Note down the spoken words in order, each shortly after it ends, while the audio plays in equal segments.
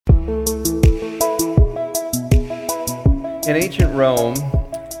In ancient Rome,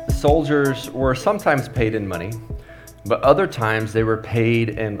 soldiers were sometimes paid in money, but other times they were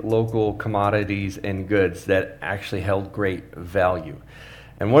paid in local commodities and goods that actually held great value.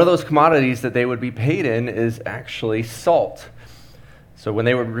 And one of those commodities that they would be paid in is actually salt. So when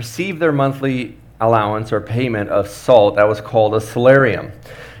they would receive their monthly allowance or payment of salt, that was called a salarium.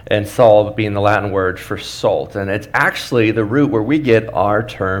 And sal being the Latin word for salt. And it's actually the root where we get our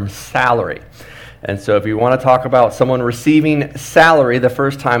term salary. And so if you want to talk about someone receiving salary, the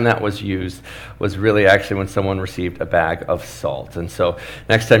first time that was used was really actually when someone received a bag of salt. And so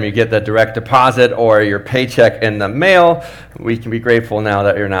next time you get the direct deposit or your paycheck in the mail, we can be grateful now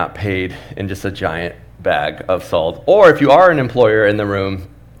that you're not paid in just a giant bag of salt. Or if you are an employer in the room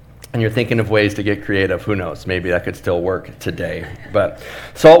and you're thinking of ways to get creative, who knows, maybe that could still work today. But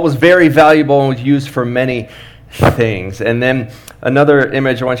salt was very valuable and was used for many things. And then another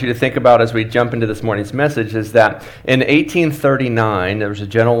image I want you to think about as we jump into this morning's message is that in 1839, there was a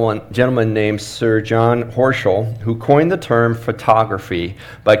gentleman named Sir Jon Kragel who coined the term photography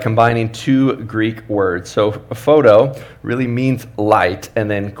by combining two Greek words. So a photo really means light,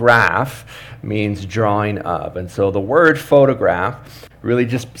 and then graph means drawing of. And so the word photograph really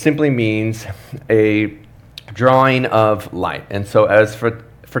just simply means a drawing of light. And so as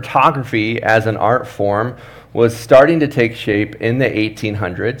photography as an art form was starting to take shape in the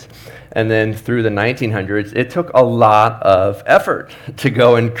 1800s, and then through the 1900s, it took a lot of effort to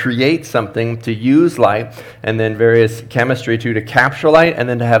go and create something, to use light, and then various chemistry to capture light, and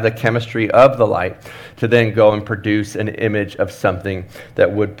then to have the chemistry of the light to then go and produce an image of something that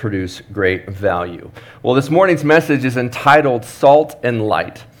would produce great value. Well, this morning's message is entitled Salt and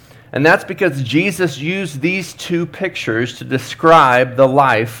Light. And that's because Jesus used these two pictures to describe the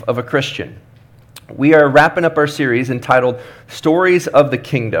life of a Christian. We are wrapping up our series entitled Stories of the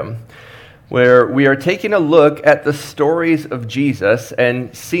Kingdom, where we are taking a look at the stories of Jesus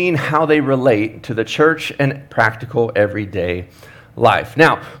and seeing how they relate to the church and practical everyday life.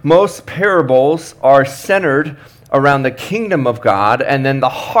 Now, most parables are centered around the kingdom of God and then the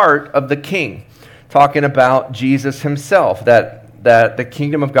heart of the king, talking about Jesus himself, that the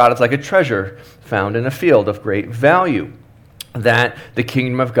kingdom of God is like a treasure found in a field of great value. That the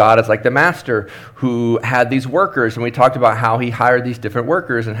kingdom of God is like the master who had these workers, and we talked about how he hired these different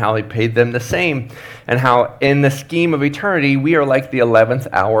workers and how he paid them the same, and how in the scheme of eternity, we are like the 11th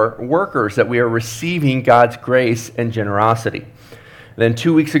hour workers, that we are receiving God's grace and generosity. Then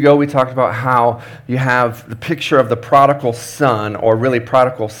 2 weeks ago, we talked about how you have the picture of the prodigal son, or really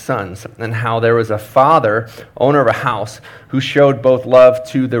prodigal sons, and how there was a father, owner of a house, who showed both love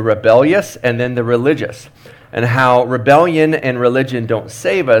to the rebellious and then the religious, and how rebellion and religion don't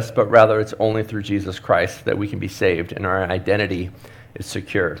save us, but rather it's only through Jesus Christ that we can be saved and our identity is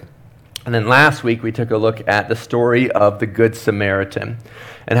secured. And then last week, we took a look at the story of the Good Samaritan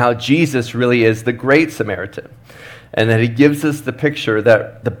and how Jesus really is the Great Samaritan. And that he gives us the picture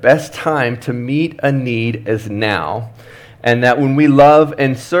that the best time to meet a need is now. And that when we love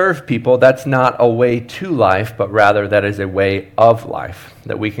and serve people, that's not a way to life, but rather that is a way of life.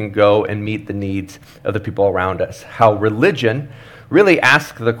 That we can go and meet the needs of the people around us. How religion really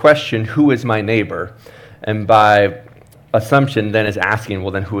asks the question, who is my neighbor? And by assumption then is asking,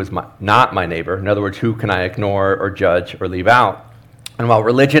 well then who is not my neighbor? In other words, who can I ignore or judge or leave out? And while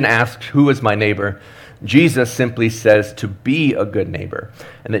religion asks, who is my neighbor? Jesus simply says to be a good neighbor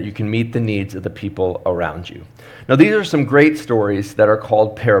and that you can meet the needs of the people around you. Now, these are some great stories that are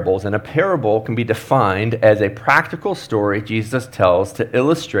called parables, and a parable can be defined as a practical story Jesus tells to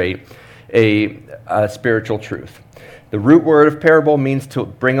illustrate a spiritual truth. The root word of parable means to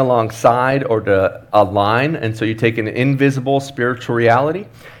bring alongside or to align, and so you take an invisible spiritual reality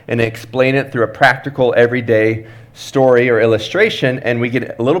and explain it through a practical, everyday story or illustration, and we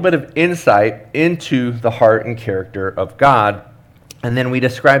get a little bit of insight into the heart and character of God. And then we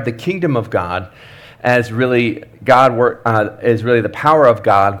describe the kingdom of God as really the power of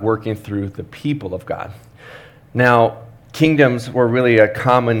God working through the people of God. Now, kingdoms were really a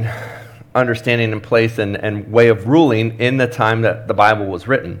common understanding and place and way of ruling in the time that the Bible was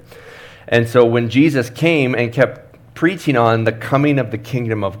written. And so when Jesus came and kept preaching on the coming of the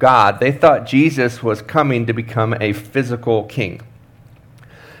kingdom of God, they thought Jesus was coming to become a physical king.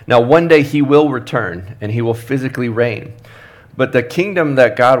 Now, one day he will return and he will physically reign. But the kingdom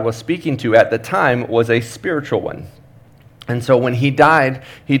that God was speaking to at the time was a spiritual one. And so when he died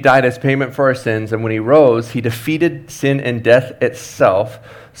as payment for our sins. And when he rose, he defeated sin and death itself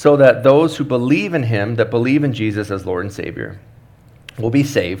so that those who believe in him, that believe in Jesus as Lord and Savior, will be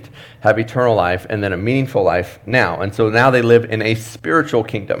saved, have eternal life, and then a meaningful life now. And so now they live in a spiritual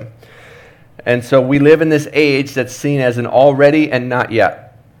kingdom. And so we live in this age that's seen as an already and not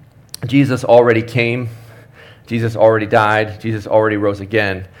yet. Jesus already came. Jesus already died. Jesus already rose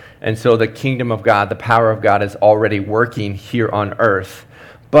again. And so the kingdom of God, the power of God is already working here on earth.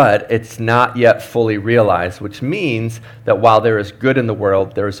 But it's not yet fully realized, which means that while there is good in the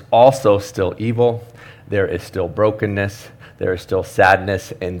world, there is also still evil. There is still brokenness. There is still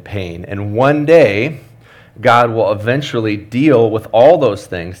sadness and pain. And one day, God will eventually deal with all those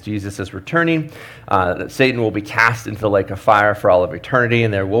things. Jesus is returning. Satan will be cast into the lake of fire for all of eternity,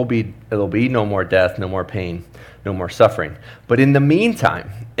 and there will be no more death, no more pain, no more suffering. But in the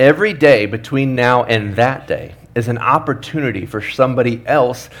meantime, every day between now and that day is an opportunity for somebody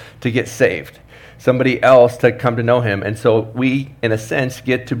else to get saved, somebody else to come to know him. And so we, in a sense,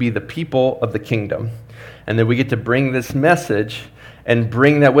 get to be the people of the kingdom. And then we get to bring this message and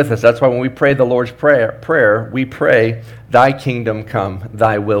bring that with us. That's why when we pray the Lord's Prayer, we pray, thy kingdom come,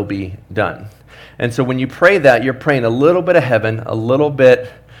 thy will be done. And so when you pray that, you're praying a little bit of heaven, a little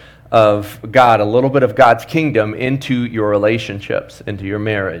bit of God, a little bit of God's kingdom into your relationships, into your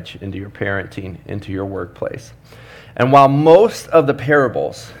marriage, into your parenting, into your workplace. And while most of the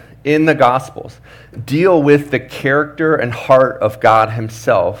parables in the Gospels deal with the character and heart of God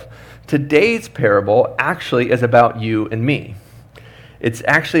himself, today's parable actually is about you and me. It's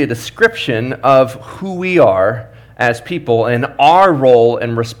actually a description of who we are as people and our role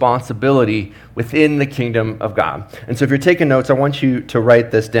and responsibility within the kingdom of God. And so if you're taking notes, I want you to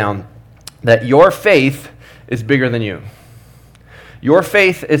write this down, that your faith is bigger than you. Your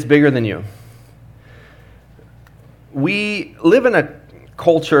faith is bigger than you. We live in a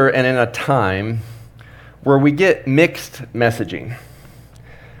culture and in a time where we get mixed messaging.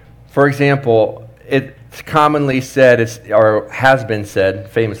 For example, it's commonly said, or has been said,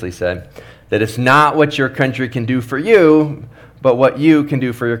 famously said, that it's not what your country can do for you, but what you can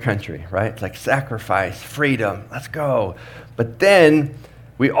do for your country, right? It's like sacrifice, freedom, let's go. But then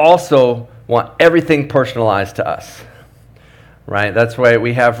we also want everything personalized to us, right? That's why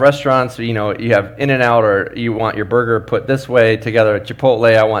we have restaurants, you have In-N-Out, or you want your burger put this way together at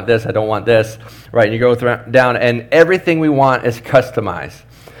Chipotle, I want this, I don't want this, right? And you go down, and everything we want is customized.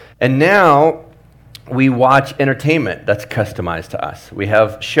 And now we watch entertainment that's customized to us. We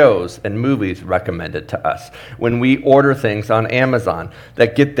have shows and movies recommended to us. When we order things on Amazon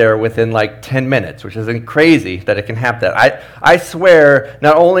that get there within like 10 minutes, which isn't crazy that it can happen. I swear,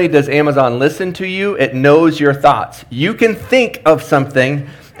 not only does Amazon listen to you, it knows your thoughts. You can think of something,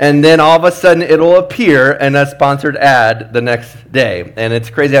 and then all of a sudden it'll appear in a sponsored ad the next day. And it's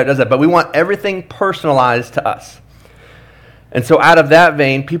crazy how it does that. But we want everything personalized to us. And so out of that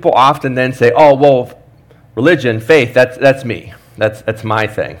vein, people often then say, oh, well, religion, faith, that's me. That's my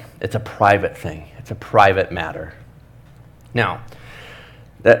thing. It's a private thing. It's a private matter. Now,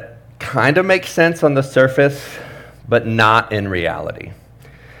 that kind of makes sense on the surface, but not in reality.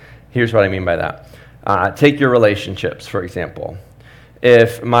 Here's what I mean by that. Take your relationships, for example.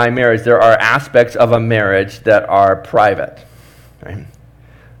 If my marriage, there are aspects of a marriage that are private, right?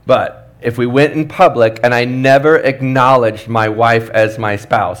 But if we went in public and I never acknowledged my wife as my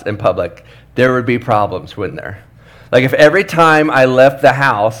spouse in public, there would be problems, wouldn't there? Like if every time I left the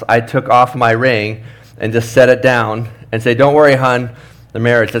house, I took off my ring and just set it down and say, don't worry, hon, the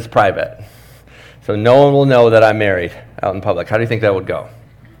marriage is private. So no one will know that I'm married out in public. How do you think that would go?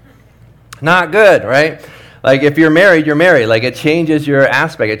 Not good, right? Like if you're married, you're married. Like it changes your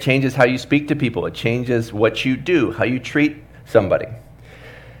aspect. It changes how you speak to people. It changes what you do, how you treat somebody.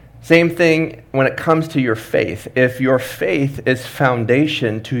 Same thing when it comes to your faith. If your faith is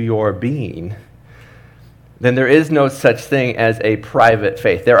foundation to your being, then there is no such thing as a private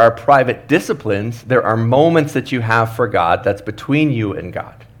faith. There are private disciplines. There are moments that you have for God that's between you and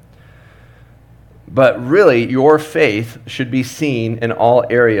God. But really, your faith should be seen in all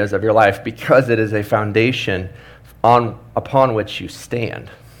areas of your life because it is a foundation upon which you stand.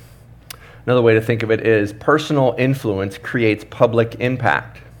 Another way to think of it is personal influence creates public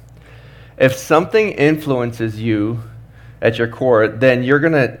impact. If something influences you at your core, then you're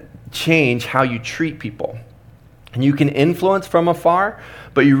going to change how you treat people. And you can influence from afar,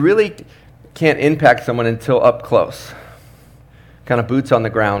 but you really can't impact someone until up close. Kind of boots on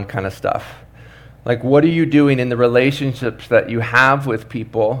the ground kind of stuff. Like, what are you doing in the relationships that you have with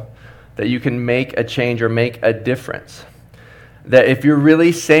people that you can make a change or make a difference? That if you're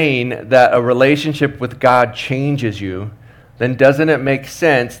really saying that a relationship with God changes you, then doesn't it make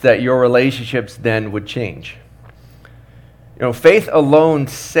sense that your relationships then would change? Faith alone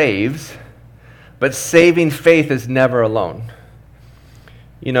saves, but saving faith is never alone.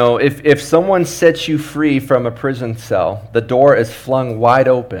 If someone sets you free from a prison cell, the door is flung wide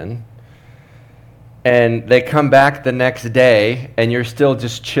open, and they come back the next day, and you're still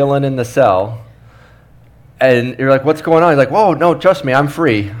just chilling in the cell, and you're like, what's going on? He's like, whoa, no, trust me, I'm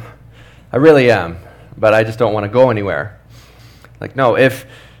free. I really am, but I just don't want to go anywhere. Like, no, if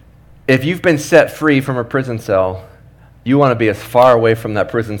you've been set free from a prison cell, you want to be as far away from that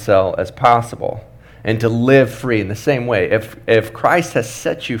prison cell as possible and to live free in the same way. If Christ has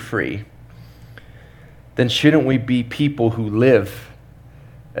set you free, then shouldn't we be people who live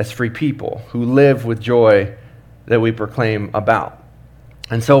as free people, who live with joy that we proclaim about?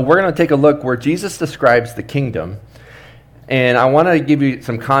 And so we're going to take a look where Jesus describes the kingdom. And I want to give you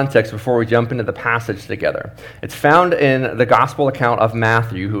some context before we jump into the passage together. It's found in the gospel account of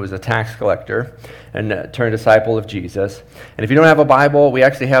Matthew, who was a tax collector and turned disciple of Jesus. And if you don't have a Bible, we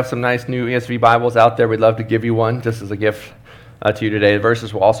actually have some nice new ESV Bibles out there. We'd love to give you one just as a gift to you today. The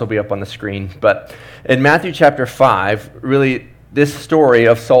verses will also be up on the screen. But in Matthew chapter 5, really, this story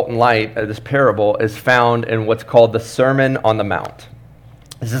of salt and light, this parable, is found in what's called the Sermon on the Mount.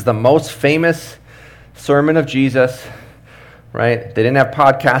 This is the most famous sermon of Jesus, right? They didn't have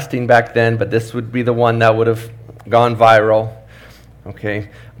podcasting back then, but this would be the one that would have gone viral, okay?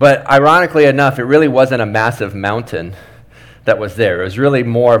 But ironically enough, it really wasn't a massive mountain that was there. It was really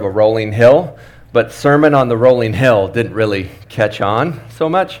more of a rolling hill, but Sermon on the Rolling Hill didn't really catch on so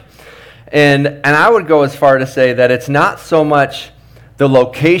much. And I would go as far to say that it's not so much the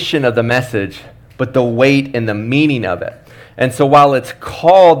location of the message, but the weight and the meaning of it. And so while it's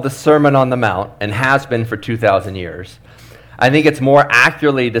called the Sermon on the Mount and has been for 2,000 years, I think it's more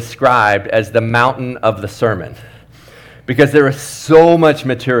accurately described as the mountain of the sermon. Because there is so much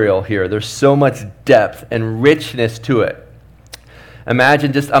material here. There's so much depth and richness to it.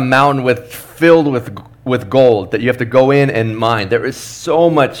 Imagine just a mountain filled with gold that you have to go in and mine. There is so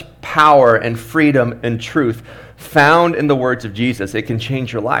much power and freedom and truth found in the words of Jesus. It can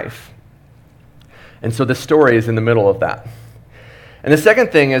change your life. And so the story is in the middle of that. And the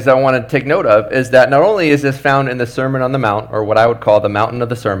second thing is I want to take note of is that not only is this found in the Sermon on the Mount, or what I would call the mountain of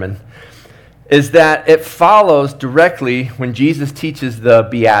the sermon, is that it follows directly when Jesus teaches the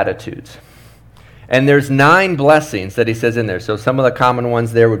Beatitudes. And there's 9 blessings that he says in there. So some of the common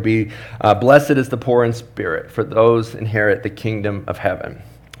ones there would be, blessed is the poor in spirit, for those inherit the kingdom of heaven.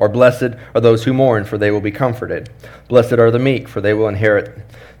 Or blessed are those who mourn, for they will be comforted. Blessed are the meek, for they will inherit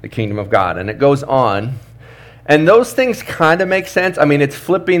the kingdom of God. And it goes on. And those things kind of make sense. I mean, it's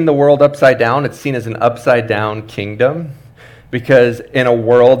flipping the world upside down. It's seen as an upside down kingdom. Because in a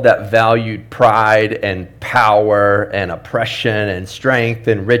world that valued pride and power and oppression and strength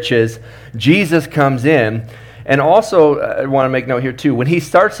and riches, Jesus comes in. And also, I want to make note here too, when he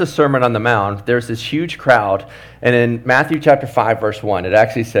starts the Sermon on the Mount, there's this huge crowd. And in Matthew chapter 5, verse 1, it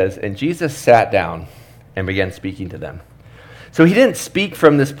actually says, and Jesus sat down and began speaking to them. So he didn't speak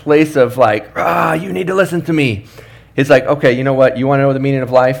from this place of like, you need to listen to me. He's like, okay, you know what? You want to know the meaning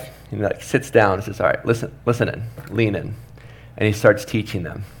of life? He like sits down and says, all right, listen in, lean in. And he starts teaching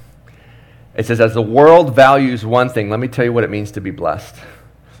them. It says, as the world values one thing, let me tell you what it means to be blessed.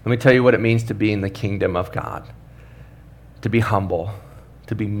 Let me tell you what it means to be in the kingdom of God. To be humble,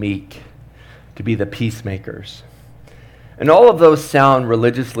 to be meek, to be the peacemakers. And all of those sound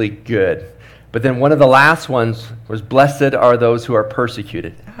religiously good. But then one of the last ones was, blessed are those who are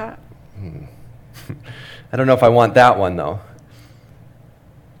persecuted. I don't know if I want that one, though.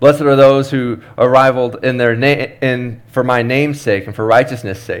 Blessed are those who are rivaled in their for my name's sake and for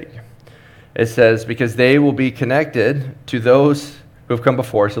righteousness' sake. It says, because they will be connected to those who have come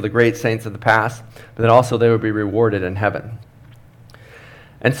before, so the great saints of the past, but then also they will be rewarded in heaven.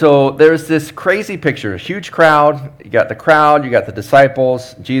 And so there's this crazy picture, a huge crowd. You got the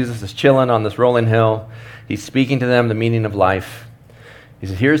disciples. Jesus is chilling on this rolling hill. He's speaking to them the meaning of life. He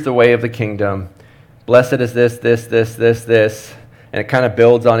says, here's the way of the kingdom. Blessed is this. And it kind of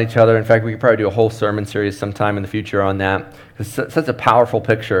builds on each other. In fact, we could probably do a whole sermon series sometime in the future on that. It's such a powerful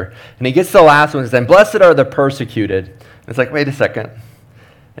picture. And he gets to the last one and says, blessed are the persecuted. And it's like, wait a second.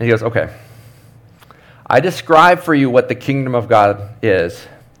 And he goes, okay. I describe for you what the kingdom of God is,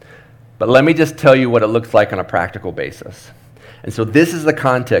 but let me just tell you what it looks like on a practical basis. And so this is the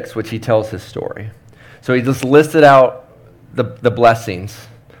context which he tells his story. So he just listed out the blessings.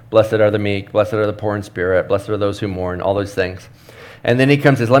 Blessed are the meek, blessed are the poor in spirit, blessed are those who mourn, all those things. And then he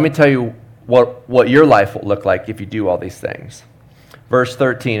comes and says, let me tell you what your life will look like if you do all these things. Verse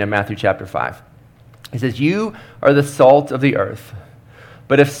 13 in Matthew chapter 5. He says, you are the salt of the earth.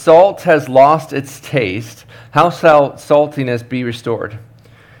 But if salt has lost its taste, how shall saltiness be restored?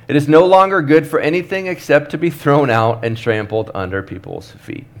 It is no longer good for anything except to be thrown out and trampled under people's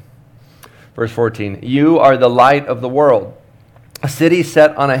feet. Verse 14, you are the light of the world. A city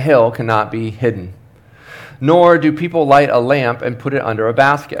set on a hill cannot be hidden. Nor do people light a lamp and put it under a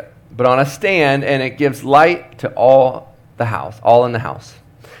basket, but on a stand, and it gives light to all in the house.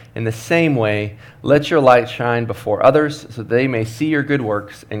 In the same way, let your light shine before others, so they may see your good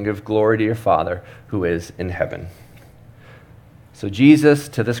works and give glory to your Father who is in heaven." So Jesus,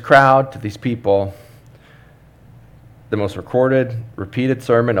 to this crowd, to these people, the most recorded, repeated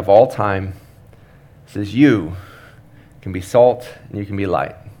sermon of all time, says you can be salt and you can be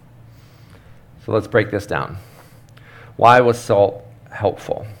light. So let's break this down. Why was salt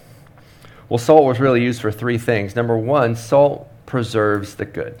helpful? Well, salt was really used for three things. Number one, salt preserves the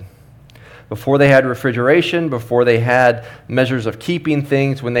good. Before they had refrigeration, before they had measures of keeping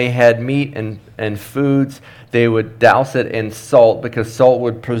things, when they had meat and foods, they would douse it in salt because salt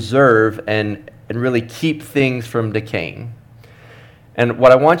would preserve and really keep things from decaying. And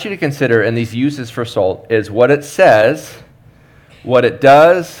what I want you to consider in these uses for salt is what it says, what it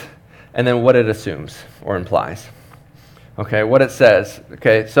does, and then what it assumes or implies. Okay, what it says.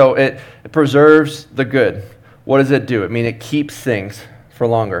 Okay, so it preserves the good. What does it do? I mean, it keeps things for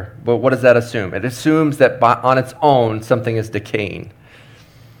longer. But what does that assume? It assumes that on its own, something is decaying.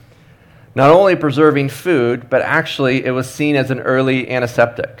 Not only preserving food, but actually it was seen as an early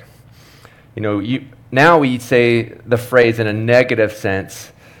antiseptic. Now we say the phrase in a negative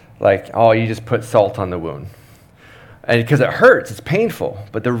sense, like, oh, you just put salt on the wound. And because it hurts, it's painful.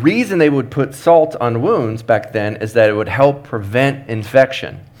 But the reason they would put salt on wounds back then is that it would help prevent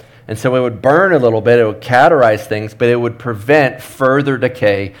infection. And so it would burn a little bit, it would cauterize things, but it would prevent further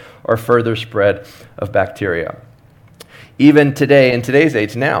decay or further spread of bacteria. Even today, in today's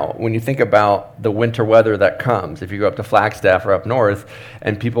age now, when you think about the winter weather that comes, if you go up to Flagstaff or up north,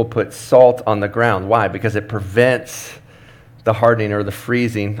 and people put salt on the ground. Why? Because it prevents the hardening or the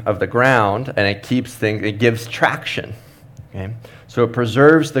freezing of the ground, and it keeps things, it gives traction. Okay? So it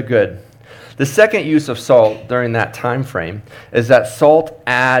preserves the good. The second use of salt during that time frame is that salt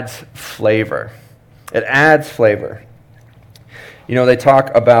adds flavor. It adds flavor. They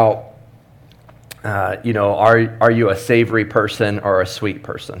talk about, are you a savory person or a sweet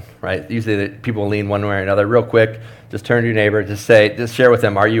person, right? Usually people lean one way or another. Real quick, just turn to your neighbor, just share with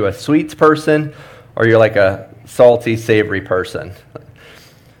them, are you a sweets person or you're like a salty, savory person?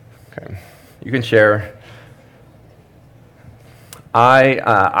 Okay, you can share.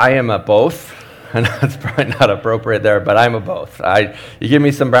 I am a both. I know it's probably not appropriate there, but I'm a both. You give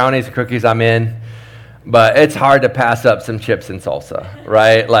me some brownies and cookies, I'm in. But it's hard to pass up some chips and salsa,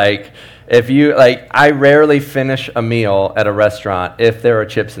 right? I rarely finish a meal at a restaurant if there are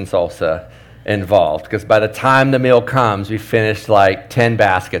chips and salsa involved, because by the time the meal comes, we finished 10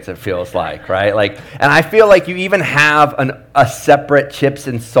 baskets, it feels like, right? And I feel like you even have a separate chips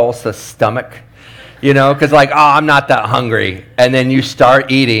and salsa stomach, because I'm not that hungry, and then you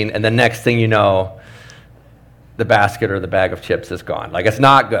start eating, and the next thing you know, the basket or the bag of chips is gone. It's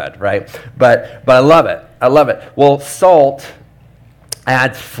not good, right? But I love it. I love it. Well, salt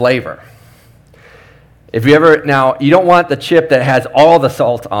adds flavor. If you don't want the chip that has all the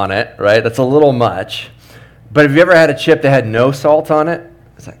salt on it, right? That's a little much. But have you ever had a chip that had no salt on it?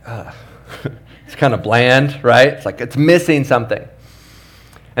 It's it's kind of bland, right? It's missing something.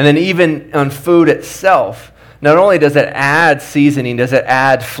 And then even on food itself, not only does it add seasoning, does it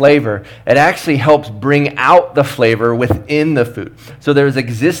add flavor, it actually helps bring out the flavor within the food. So there's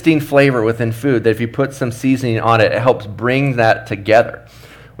existing flavor within food that if you put some seasoning on it, it helps bring that together,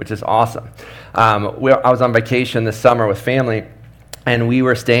 which is awesome. I was on vacation this summer with family, and we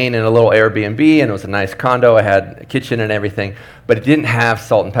were staying in a little Airbnb, and it was a nice condo. It had a kitchen and everything, but it didn't have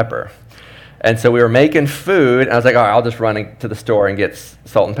salt and pepper. And so we were making food, and I was like, all right, I'll just run to the store and get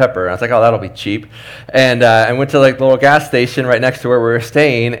salt and pepper. And I was like, oh, that'll be cheap. And I went to the little gas station right next to where we were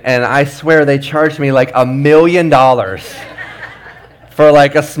staying, and I swear they charged me $1 million for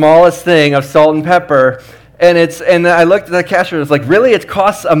a smallest thing of salt and pepper. And I looked at the cashier, and it was really? It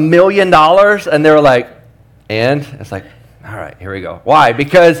costs $1 million? And they were like, and? It's all right, here we go. Why?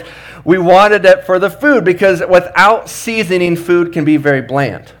 Because we wanted it for the food, because without seasoning, food can be very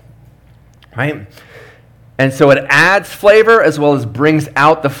bland. Right? And so it adds flavor as well as brings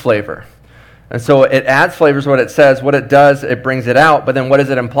out the flavor. And so it adds flavor is what it says. What it does, it brings it out. But then what does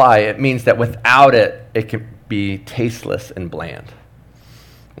it imply? It means that without it, it can be tasteless and bland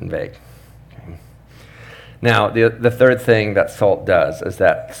and vague. Okay. Now, the third thing that salt does is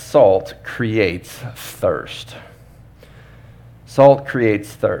that salt creates thirst. Salt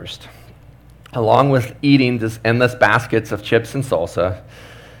creates thirst. Along with eating this endless baskets of chips and salsa,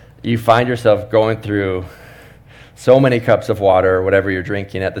 you find yourself going through so many cups of water or whatever you're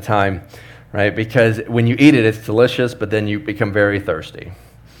drinking at the time, right? Because when you eat it, it's delicious, but then you become very thirsty.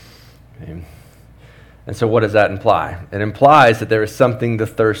 Okay. And so what does that imply? It implies that there is something to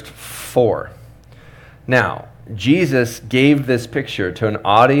thirst for. Now, Jesus gave this picture to an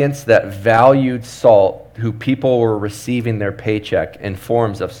audience that valued salt, who people were receiving their paycheck in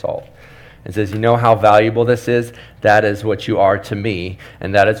forms of salt. And says, you know how valuable this is? That is what you are to me,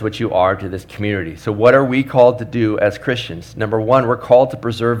 and that is what you are to this community. So what are we called to do as Christians? Number one, we're called to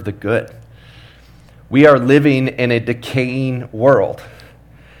preserve the good. We are living in a decaying world.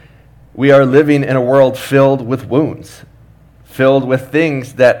 We are living in a world filled with wounds, filled with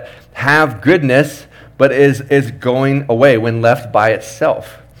things that have goodness, but is going away when left by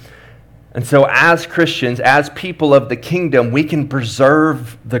itself. And so as Christians, as people of the kingdom, we can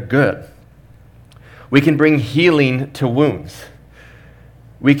preserve the good. We can bring healing to wounds.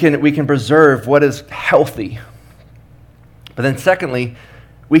 We can preserve what is healthy. But then secondly,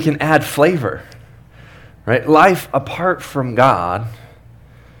 we can add flavor. Right? Life apart from God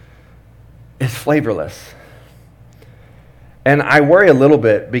is flavorless. And I worry a little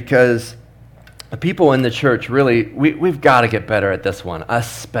bit because the people in the church really, we've got to get better at this one,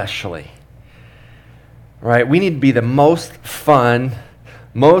 especially. Right? We need to be the most fun,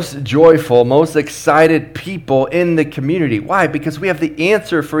 most joyful, most excited people in the community. Why? Because we have the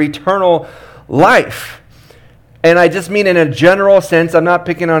answer for eternal life. And I just mean in a general sense. I'm not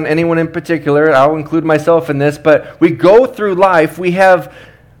picking on anyone in particular. I'll include myself in this. But we go through life. We have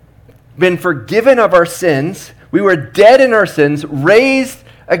been forgiven of our sins. We were dead in our sins, raised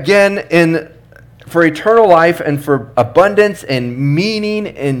again for eternal life and for abundance and meaning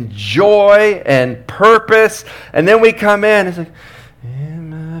and joy and purpose. And then we come in. It's like, in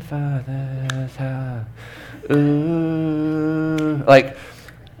my Father's house. Ooh. Like,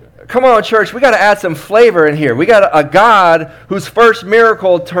 come on, church, we got to add some flavor in here. We got a God whose first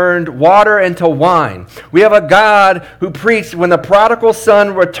miracle turned water into wine. We have a God who preached when the prodigal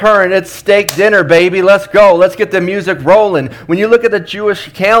son returned, it's steak dinner, baby. Let's go. Let's get the music rolling. When you look at the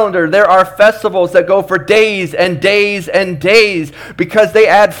Jewish calendar, there are festivals that go for days and days and days because they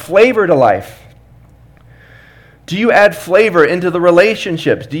add flavor to life. Do you add flavor into the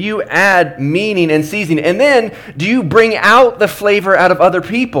relationships? Do you add meaning and seasoning? And then, do you bring out the flavor out of other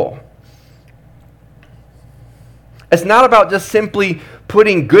people? It's not about just simply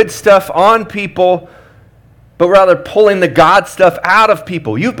putting good stuff on people, but rather pulling the God stuff out of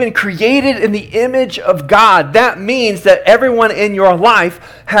people. You've been created in the image of God. That means that everyone in your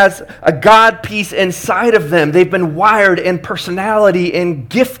life has a God piece inside of them. They've been wired in personality and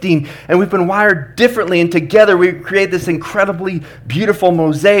gifting, and we've been wired differently, and together we create this incredibly beautiful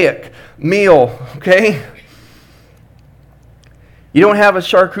mosaic meal, okay? You don't have a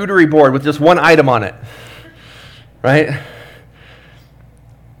charcuterie board with just one item on it, right?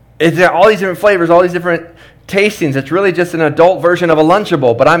 It's all these different flavors, all these different tastings. It's really just an adult version of a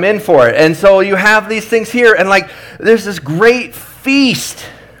Lunchable, but I'm in for it. And so you have these things here, and like there's this great feast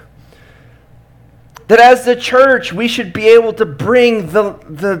that as the church we should be able to bring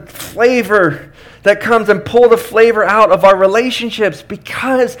the flavor that comes and pull the flavor out of our relationships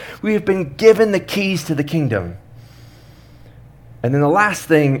because we have been given the keys to the kingdom. And then the last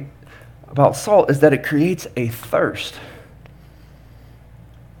thing about salt is that it creates a thirst.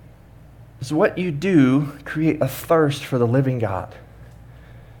 So what you do, create a thirst for the living God.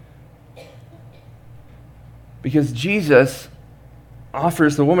 Because Jesus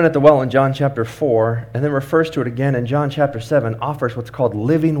offers the woman at the well in John chapter 4, and then refers to it again in John chapter 7, offers what's called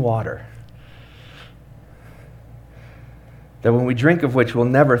living water. That when we drink of which we'll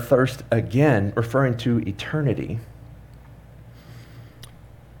never thirst again, referring to eternity.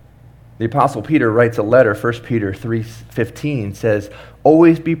 The Apostle Peter writes a letter, 1 Peter 3:15 says,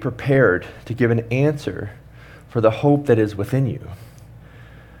 always be prepared to give an answer for the hope that is within you.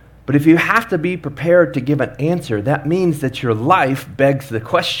 But if you have to be prepared to give an answer, that means that your life begs the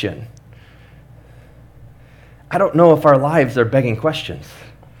question. I don't know if our lives are begging questions.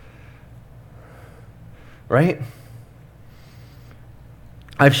 Right?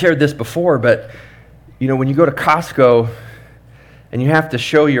 I've shared this before, but when you go to Costco and you have to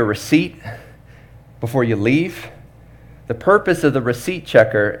show your receipt before you leave, the purpose of the receipt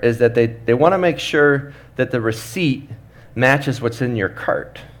checker is that they want to make sure that the receipt matches what's in your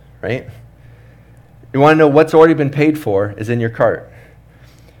cart, right? You want to know what's already been paid for is in your cart.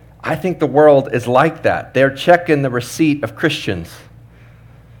 I think the world is like that. They're checking the receipt of Christians,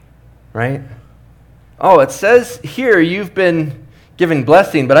 right? Oh, it says here you've been given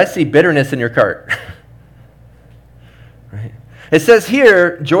blessing, but I see bitterness in your cart. Right? It says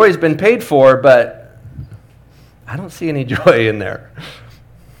here joy's been paid for, but I don't see any joy in there.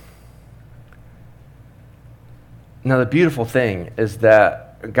 Now, the beautiful thing is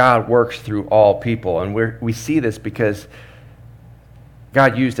that God works through all people. And we see this because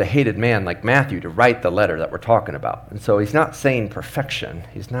God used a hated man like Matthew to write the letter that we're talking about. And so he's not saying perfection.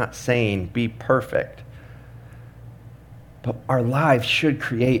 He's not saying be perfect. But our lives should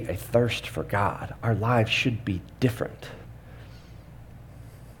create a thirst for God. Our lives should be different.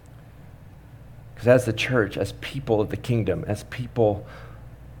 Because as the church, as people of the kingdom, as people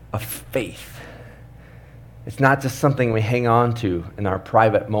of faith, it's not just something we hang on to in our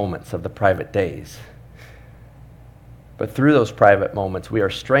private moments of the private days. But through those private moments, we are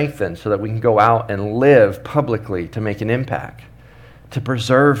strengthened so that we can go out and live publicly to make an impact, to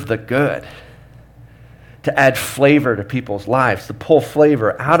preserve the good, to add flavor to people's lives, to pull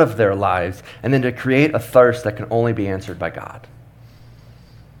flavor out of their lives, and then to create a thirst that can only be answered by God.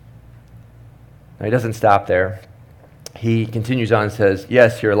 Now, he doesn't stop there. He continues on and says,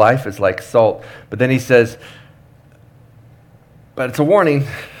 yes, your life is like salt. But then he says, but it's a warning.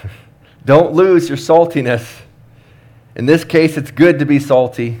 Don't lose your saltiness. In this case, it's good to be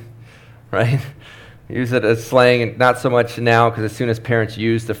salty, right? Use it as slang, and not so much now, because as soon as parents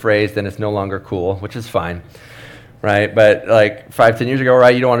use the phrase, then it's no longer cool, which is fine, right? But like 5-10 years ago,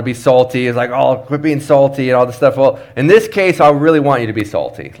 right, you don't want to be salty. It's like, oh, quit being salty and all this stuff. Well, in this case, I really want you to be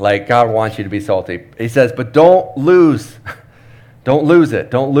salty. Like, God wants you to be salty. He says, but don't lose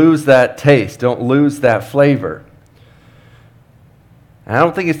it. Don't lose that taste. Don't lose that flavor. And I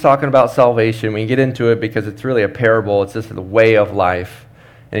don't think he's talking about salvation. We can get into it because it's really a parable. It's just the way of life.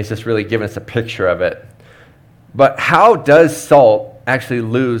 And he's just really giving us a picture of it. But how does salt actually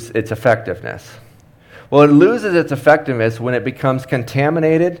lose its effectiveness? Well, it loses its effectiveness when it becomes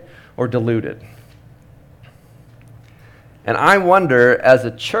contaminated or diluted. And I wonder, as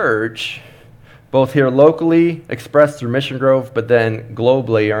a church, both here locally, expressed through Mission Grove, but then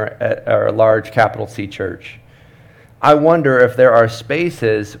globally at our large capital C church, I wonder if there are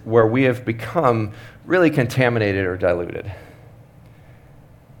spaces where we have become really contaminated or diluted.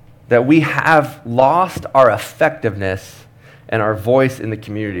 That we have lost our effectiveness and our voice in the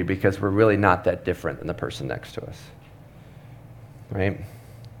community because we're really not that different than the person next to us. Right?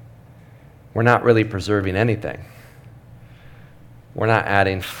 We're not really preserving anything. We're not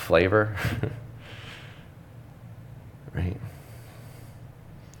adding flavor. Right?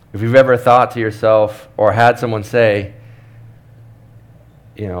 If you've ever thought to yourself or had someone say,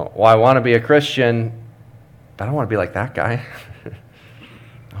 you know, well, I want to be a Christian, but I don't want to be like that guy.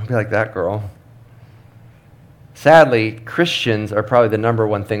 I want to be like that girl. Sadly, Christians are probably the number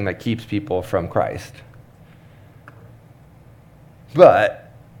one thing that keeps people from Christ.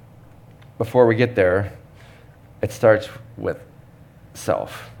 But before we get there, it starts with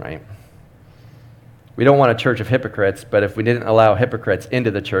self, right? We don't want a church of hypocrites, but if we didn't allow hypocrites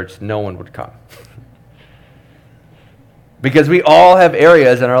into the church, no one would come. Because we all have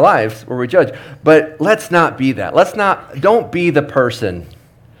areas in our lives where we judge. But let's not be that. Don't be the person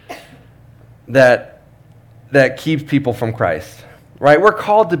that keeps people from Christ. Right? We're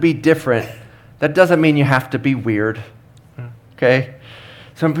called to be different. That doesn't mean you have to be weird. Okay?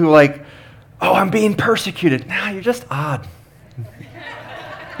 Some people are like, oh, I'm being persecuted. No, you're just odd.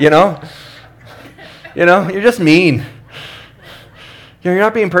 You know? You know, you're just mean. You're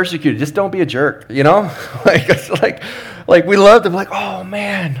not being persecuted. Just don't be a jerk, you know? like we love them. Like, oh,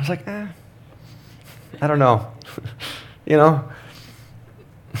 man. I was like, I don't know. You know?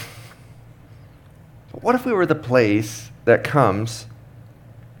 But what if we were the place that comes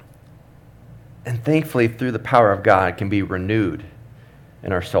and thankfully through the power of God can be renewed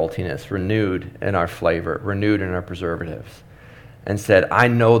in our saltiness, renewed in our flavor, renewed in our preservatives? And said, I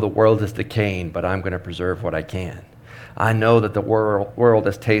know the world is decaying, but I'm going to preserve what I can. I know that the world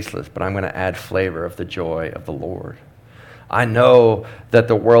is tasteless, but I'm going to add flavor of the joy of the Lord. I know that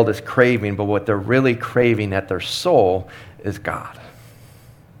the world is craving, but what they're really craving at their soul is God.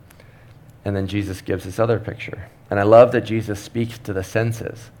 And then Jesus gives this other picture. And I love that Jesus speaks to the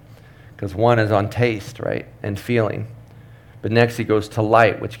senses, because one is on taste, right, and feeling. But next he goes to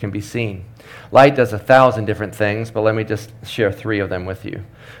light, which can be seen. Light does 1,000 different things, but let me just share 3 of them with you.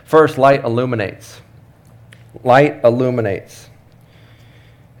 First, light illuminates. Light illuminates.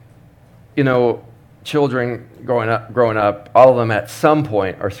 You know, children growing up, all of them at some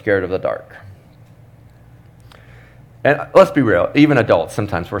point are scared of the dark. And let's be real, even adults,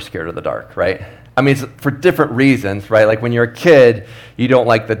 sometimes we're scared of the dark, right? I mean, it's for different reasons, right? Like when you're a kid, you don't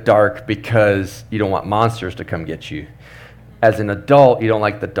like the dark because you don't want monsters to come get you. As an adult, you don't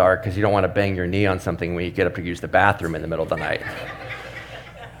like the dark because you don't want to bang your knee on something when you get up to use the bathroom in the middle of the night.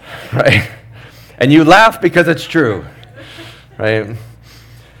 Right? And you laugh because it's true. Right?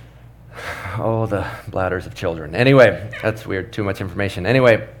 Oh, the bladders of children. Anyway, that's weird. Too much information.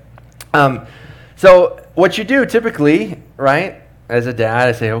 Anyway, so what you do typically, right, as a dad,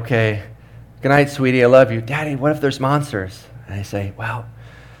 I say, okay, good night, sweetie, I love you. Daddy, what if there's monsters? And I say, well,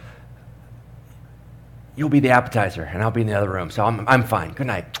 you'll be the appetizer, and I'll be in the other room, so I'm fine. Good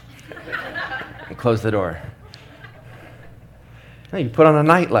night. And close the door. No, you put on a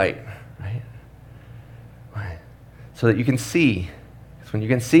nightlight, right? So that you can see. Because when you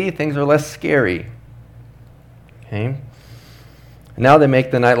can see, things are less scary. Okay? Now they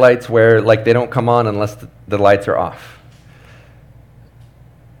make the night lights where they don't come on unless the lights are off.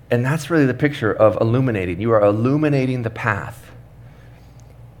 And that's really the picture of illuminating. You are illuminating the path.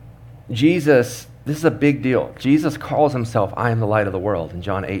 Jesus, this is a big deal. Jesus calls himself, I am the light of the world, in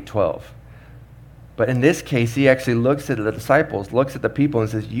John 8:12. But in this case, he actually looks at the disciples, looks at the people, and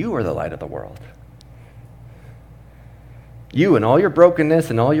says, you are the light of the world. You and all your brokenness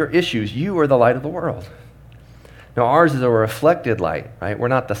and all your issues, you are the light of the world. Now, ours is a reflected light, right? We're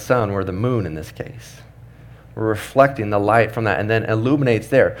not the sun, we're the moon in this case. We're reflecting the light from that and then illuminates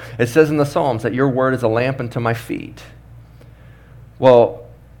there. It says in the Psalms that your word is a lamp unto my feet. Well,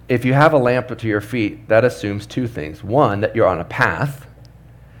 if you have a lamp to your feet, that assumes two things. One, that you're on a path,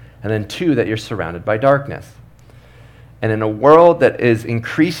 and then two, that you're surrounded by darkness. And in a world that is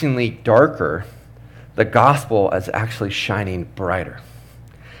increasingly darker, the gospel is actually shining brighter.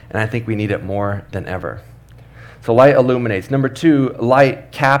 And I think we need it more than ever. So light illuminates. Number two,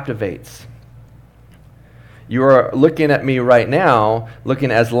 light captivates. You are looking at me right now,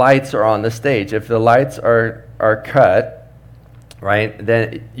 looking as lights are on the stage. If the lights are cut, right,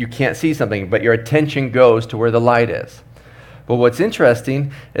 then you can't see something, but your attention goes to where the light is. But what's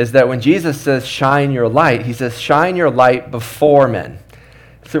interesting is that when Jesus says, shine your light, he says, shine your light before men,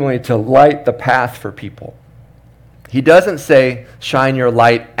 similarly to light the path for people. He doesn't say, shine your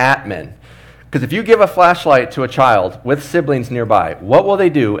light at men. Because if you give a flashlight to a child with siblings nearby, what will they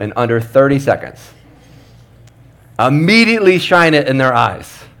do in under 30 seconds? Immediately shine it in their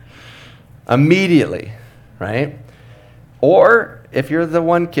eyes. Immediately, right? Or if you're the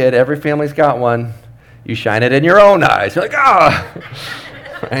one kid, every family's got one, you shine it in your own eyes. You're like,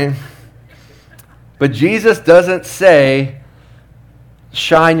 right? But Jesus doesn't say,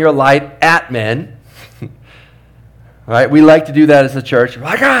 shine your light at men. Right? We like to do that as a church. We're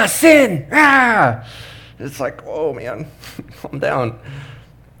like, sin! It's like, oh man, calm down.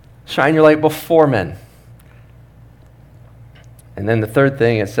 Shine your light before men. And then the third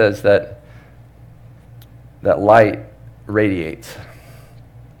thing, it says that light radiates.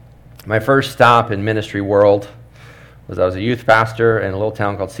 My first stop in ministry world was I was a youth pastor in a little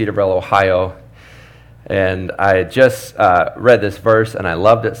town called Cedarville, Ohio. And I had just read this verse, and I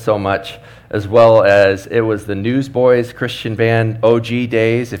loved it so much, as well as it was the Newsboys Christian Band OG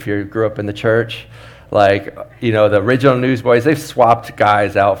days, if you grew up in the church. The original Newsboys, they've swapped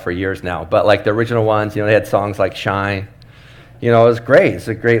guys out for years now, but the original ones, they had songs like Shine. It was great. It's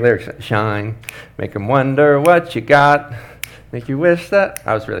a great lyrics. Shine, make them wonder what you got, make you wish that.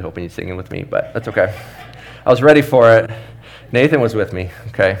 I was really hoping you'd sing it with me, but that's okay. I was ready for it. Nathan was with me,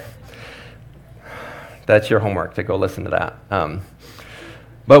 okay? That's your homework, to go listen to that.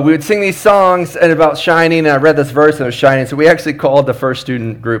 But we would sing these songs and about shining, and I read this verse and it was shining. So we actually called the first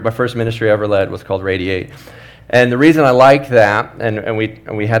student group, my first ministry I ever led was called Radiate. And the reason I liked that, and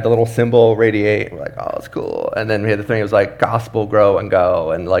we had the little symbol radiate, we're like, oh, it's cool. And then we had the thing, it was like gospel, grow, and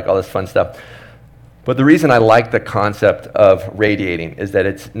go, and all this fun stuff. But the reason I like the concept of radiating is that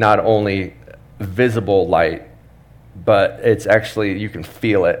it's not only visible light, but it's actually, you can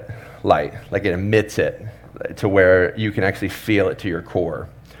feel it light, it emits it to where you can actually feel it to your core.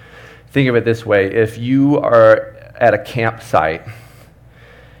 Think of it this way, if you are at a campsite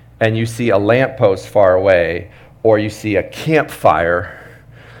and you see a lamppost far away, or you see a campfire,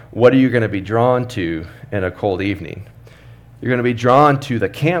 what are you going to be drawn to in a cold evening? You're going to be drawn to the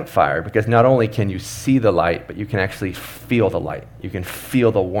campfire because not only can you see the light, but you can actually feel the light. You can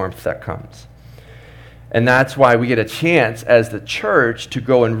feel the warmth that comes. And that's why we get a chance as the church to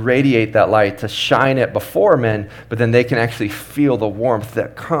go and radiate that light, to shine it before men, but then they can actually feel the warmth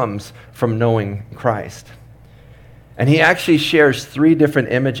that comes from knowing Christ. And he actually shares 3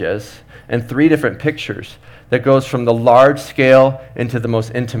 different images and 3 different pictures that goes from the large scale into the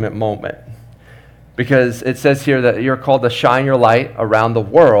most intimate moment. Because it says here that you're called to shine your light around the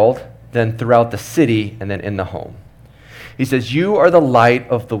world, then throughout the city, and then in the home. He says, you are the light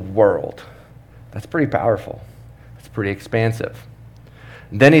of the world. That's pretty powerful. That's pretty expansive.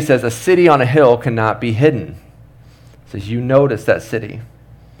 Then he says, a city on a hill cannot be hidden. He says, you notice that city.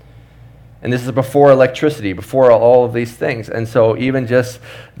 And this is before electricity, before all of these things. And so even just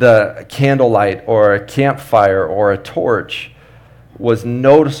the candlelight or a campfire or a torch was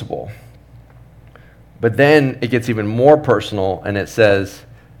noticeable. But then it gets even more personal, and it says,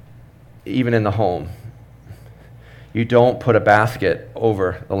 even in the home, you don't put a basket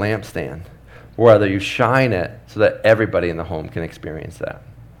over the lampstand. Rather, you shine it so that everybody in the home can experience that.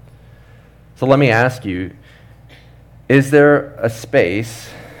 So let me ask you, is there a space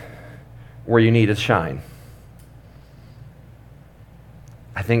where you need to shine?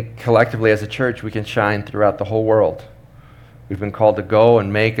 I think collectively as a church, we can shine throughout the whole world. We've been called to go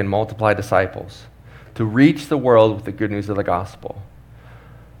and make and multiply disciples, to reach the world with the good news of the gospel.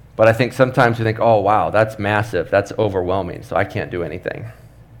 But I think sometimes we think, oh, wow, that's massive, that's overwhelming, so I can't do anything.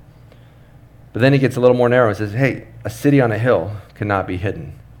 But then he gets a little more narrow and says, hey, a city on a hill cannot be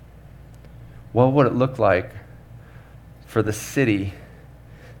hidden. What would it look like for the city,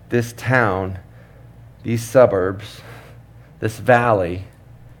 this town, these suburbs, this valley,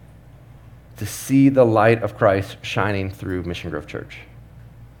 to see the light of Christ shining through Mission Grove Church?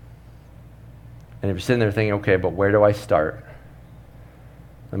 And if you're sitting there thinking, okay, but where do I start?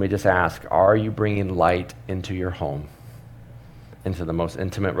 Let me just ask, are you bringing light into your home, into the most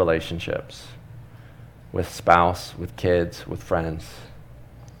intimate relationships, with spouse, with kids, with friends?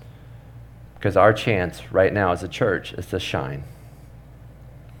 Because our chance right now as a church is to shine.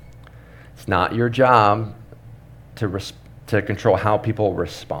 It's not your job to control how people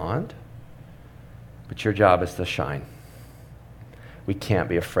respond, but your job is to shine. We can't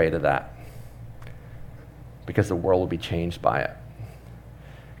be afraid of that, because the world will be changed by it.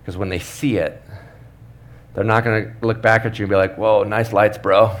 Because when they see it, they're not going to look back at you and be like, whoa, nice lights,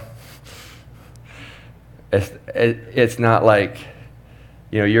 bro. It's not like,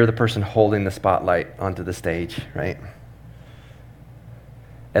 you're the person holding the spotlight onto the stage, right?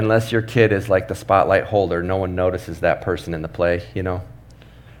 Unless your kid is like the spotlight holder, no one notices that person in the play,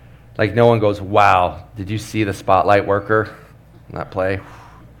 Like no one goes, wow, did you see the spotlight worker in that play?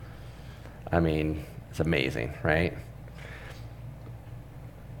 I mean, it's amazing, right?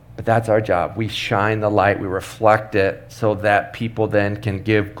 But that's our job. We shine the light, we reflect it so that people then can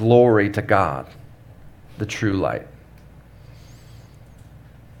give glory to God, the true light.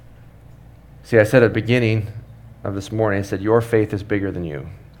 See, I said at the beginning of this morning, I said, your faith is bigger than you.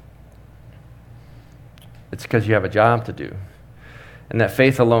 It's because you have a job to do. And that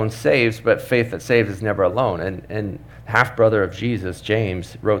faith alone saves, but faith that saves is never alone. And half-brother of Jesus,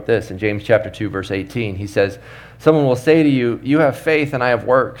 James, wrote this in James chapter 2, verse 18. He says, someone will say to you, you have faith and I have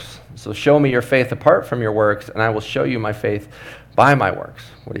works. So show me your faith apart from your works, and I will show you my faith by my works.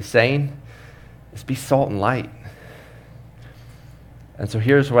 What he's saying is be salt and light. And so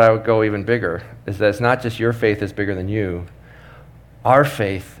here's what I would go even bigger, is that it's not just your faith is bigger than you. Our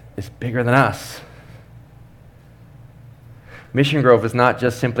faith is bigger than us. Mission Grove is not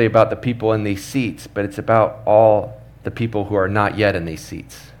just simply about the people in these seats, but it's about all the people who are not yet in these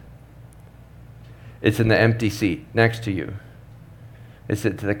seats. It's in the empty seat next to you. It's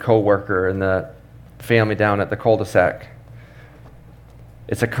to the coworker and the family down at the cul-de-sac.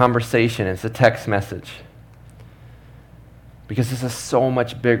 It's a conversation. It's a text message. Because this is so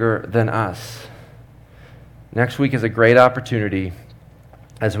much bigger than us. Next week is a great opportunity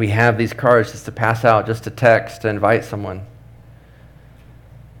as we have these cards just to pass out, just to text, to invite someone.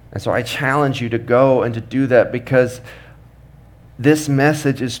 And so I challenge you to go and to do that, because this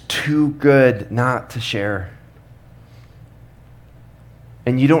message is too good not to share.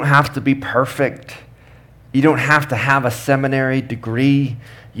 And you don't have to be perfect. You don't have to have a seminary degree.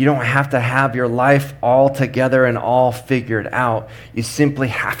 You don't have to have your life all together and all figured out. You simply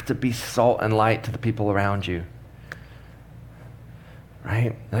have to be salt and light to the people around you.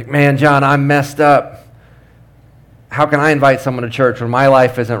 Right? Like, man, John, I'm messed up. How can I invite someone to church when my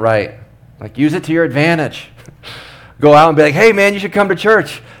life isn't right? Like, use it to your advantage. Go out and be like, hey, man, you should come to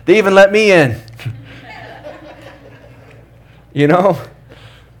church. They even let me in.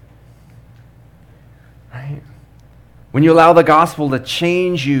 Right? When you allow the gospel to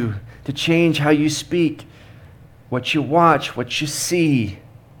change you, to change how you speak, what you watch, what you see,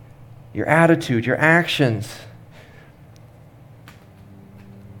 your attitude, your actions,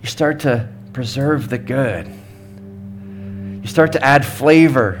 you start to preserve the good. You start to add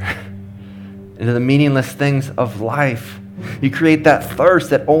flavor into the meaningless things of life. You create that thirst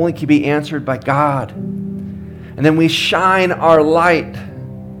that only can be answered by God. And then we shine our light.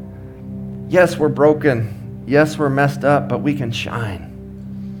 Yes, we're broken. Yes, we're messed up, but we can shine.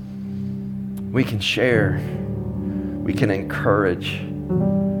 We can share. We can encourage,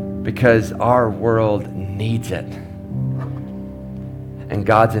 because our world needs it. And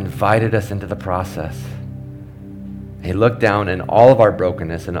God's invited us into the process. He looked down in all of our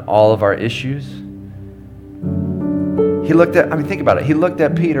brokenness and all of our issues. He looked at, think about it. He looked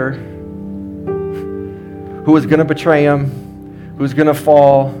at Peter, who was going to betray him, who was going to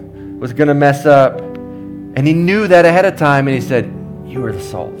fall, was going to mess up. And he knew that ahead of time, and he said, you are the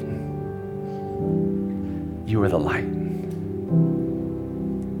salt. You are the light.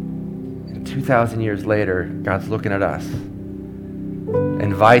 And 2,000 years later, God's looking at us,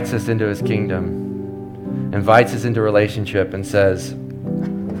 invites us into his kingdom, invites us into a relationship, and says,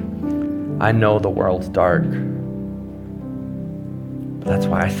 I know the world's dark, but that's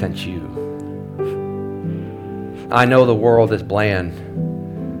why I sent you. I know the world is bland,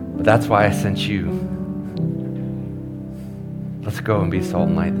 but that's why I sent you. Let's go and be salt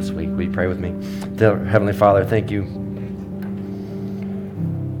and light this week. Will you pray with me? Dear Heavenly Father, thank you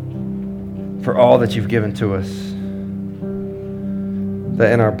for all that you've given to us.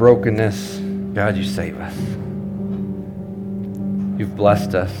 That in our brokenness, God, you save us. You've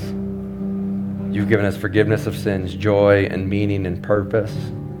blessed us. You've given us forgiveness of sins, joy and meaning and purpose.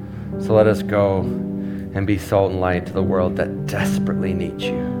 So let us go and be salt and light to the world that desperately needs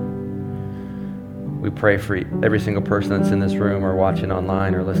you. We pray for every single person that's in this room or watching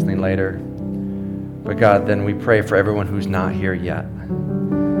online or listening later. But God, then we pray for everyone who's not here yet,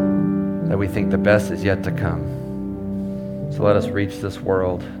 that we think the best is yet to come. So let us reach this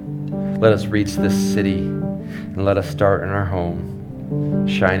world. Let us reach this city. And let us start in our home,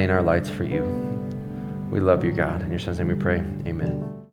 shining our lights for you. We love you, God. In your son's name we pray. Amen.